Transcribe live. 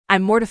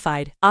"I'm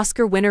mortified,"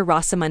 Oscar winner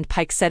Rosamund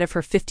Pike said of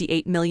her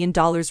 $58 million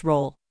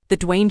role, the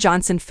Dwayne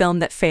Johnson film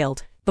that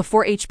failed.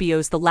 Before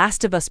HBO's The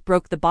Last of Us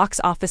broke the box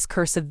office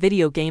curse of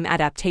video game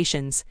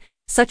adaptations,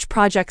 such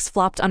projects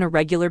flopped on a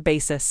regular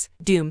basis.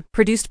 Doom,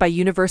 produced by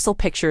Universal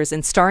Pictures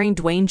and starring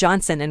Dwayne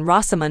Johnson and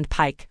Rosamund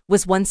Pike,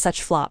 was one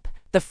such flop.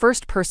 The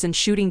first-person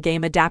shooting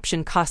game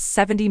adaptation cost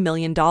 $70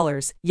 million,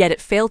 yet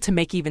it failed to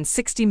make even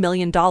 $60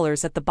 million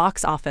at the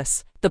box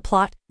office. The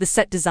plot, the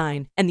set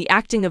design, and the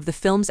acting of the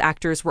film's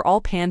actors were all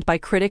panned by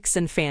critics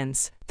and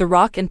fans. The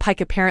Rock and Pike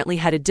apparently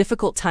had a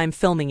difficult time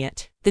filming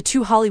it. The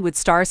two Hollywood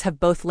stars have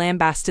both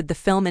lambasted the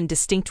film in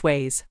distinct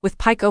ways, with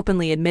Pike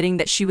openly admitting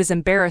that she was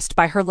embarrassed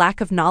by her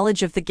lack of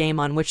knowledge of the game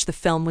on which the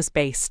film was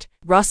based.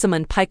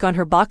 Rosamund Pike on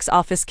her box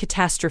office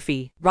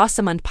catastrophe.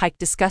 Rosamund Pike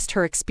discussed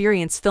her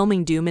experience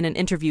filming Doom in an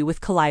interview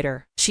with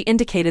Collider. She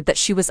indicated that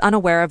she was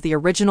unaware of the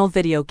original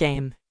video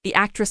game. The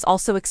actress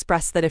also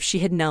expressed that if she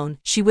had known,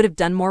 she would have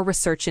done more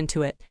research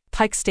into it.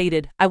 Pike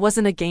stated, "I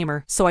wasn't a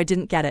gamer, so I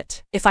didn't get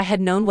it. If I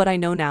had known what I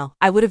know now,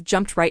 I would have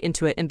jumped right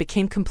into it and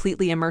became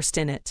completely immersed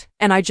in it.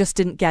 And I just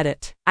didn't get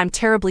it. I'm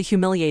terribly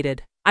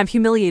humiliated. I'm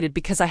humiliated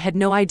because I had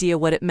no idea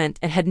what it meant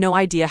and had no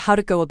idea how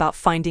to go about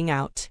finding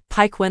out."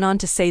 Pike went on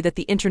to say that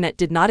the internet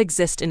did not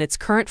exist in its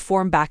current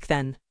form back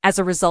then. As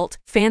a result,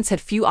 fans had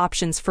few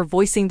options for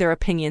voicing their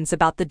opinions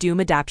about the Doom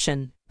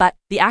adaptation. But,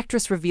 the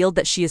actress revealed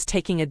that she is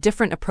taking a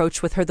different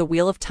approach with her The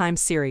Wheel of Time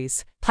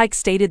series. Pike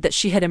stated that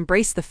she had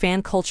embraced the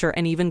fan culture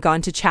and even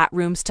gone to chat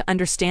rooms to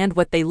understand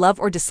what they love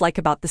or dislike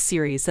about the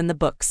series and the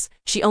books.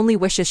 She only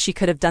wishes she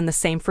could have done the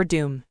same for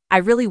Doom. "I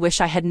really wish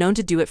I had known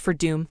to do it for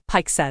Doom,"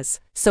 Pike says.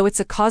 "So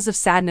it's a cause of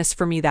sadness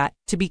for me that,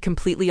 to be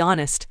completely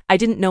honest, I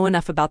didn't know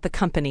enough about the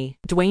company."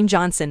 Dwayne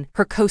Johnson,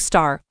 her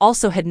co-star,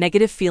 also had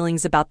negative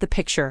feelings about the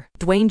picture.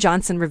 Dwayne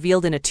Johnson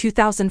revealed in a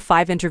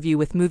 2005 interview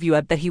with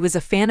MovieWeb that he was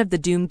a fan of the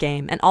Doom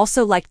game and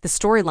also liked the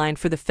storyline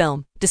for the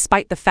film,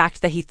 despite the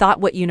fact that he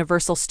thought what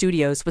Universal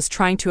Studios was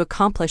trying to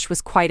accomplish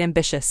was quite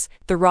ambitious.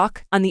 The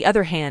Rock, on the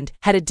other hand,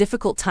 had a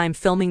difficult time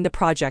filming the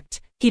project.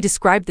 He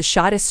described the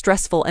shot as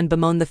stressful and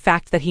bemoaned the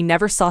fact that he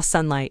never saw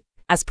sunlight.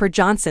 As per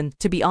Johnson,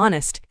 "To be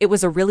honest, it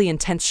was a really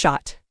intense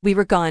shot. We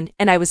were gone,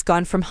 and I was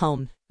gone from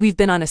home. We've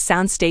been on a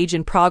soundstage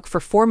in Prague for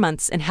 4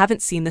 months and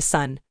haven't seen the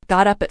sun.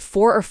 Got up at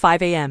 4 or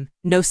 5 a.m.,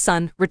 no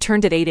sun,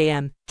 returned at 8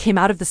 a.m., came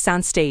out of the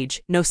soundstage,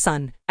 no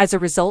sun. As a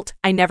result,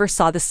 I never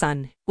saw the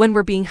sun. When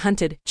we're being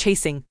hunted,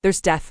 chasing,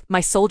 there's death,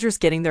 my soldiers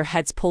getting their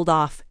heads pulled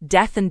off,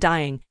 death and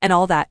dying, and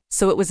all that,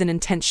 so it was an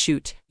intense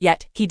shoot."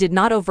 Yet, he did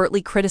not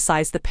overtly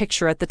criticize the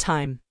picture at the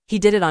time. He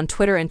did it on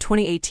Twitter in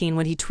 2018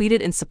 when he tweeted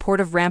in support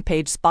of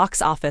Rampage's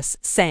box office,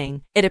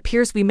 saying, "It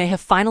appears we may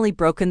have finally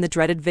broken the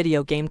dreaded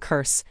video game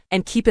curse,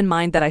 and keep in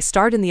mind that I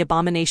starred in the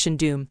abomination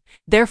Doom,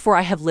 therefore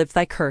I have lived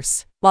thy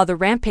curse." While the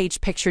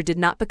Rampage picture did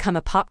not become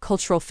a pop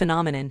cultural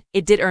phenomenon,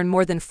 it did earn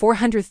more than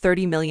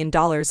 $430 million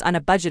on a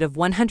budget of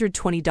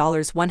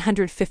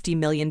 $150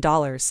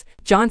 million.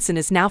 Johnson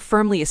is now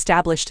firmly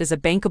established as a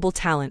bankable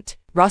talent.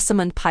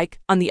 Rosamund Pike,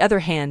 on the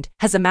other hand,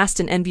 has amassed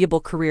an enviable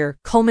career,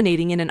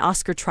 culminating in an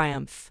Oscar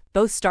triumph.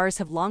 Both stars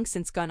have long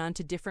since gone on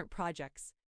to different projects.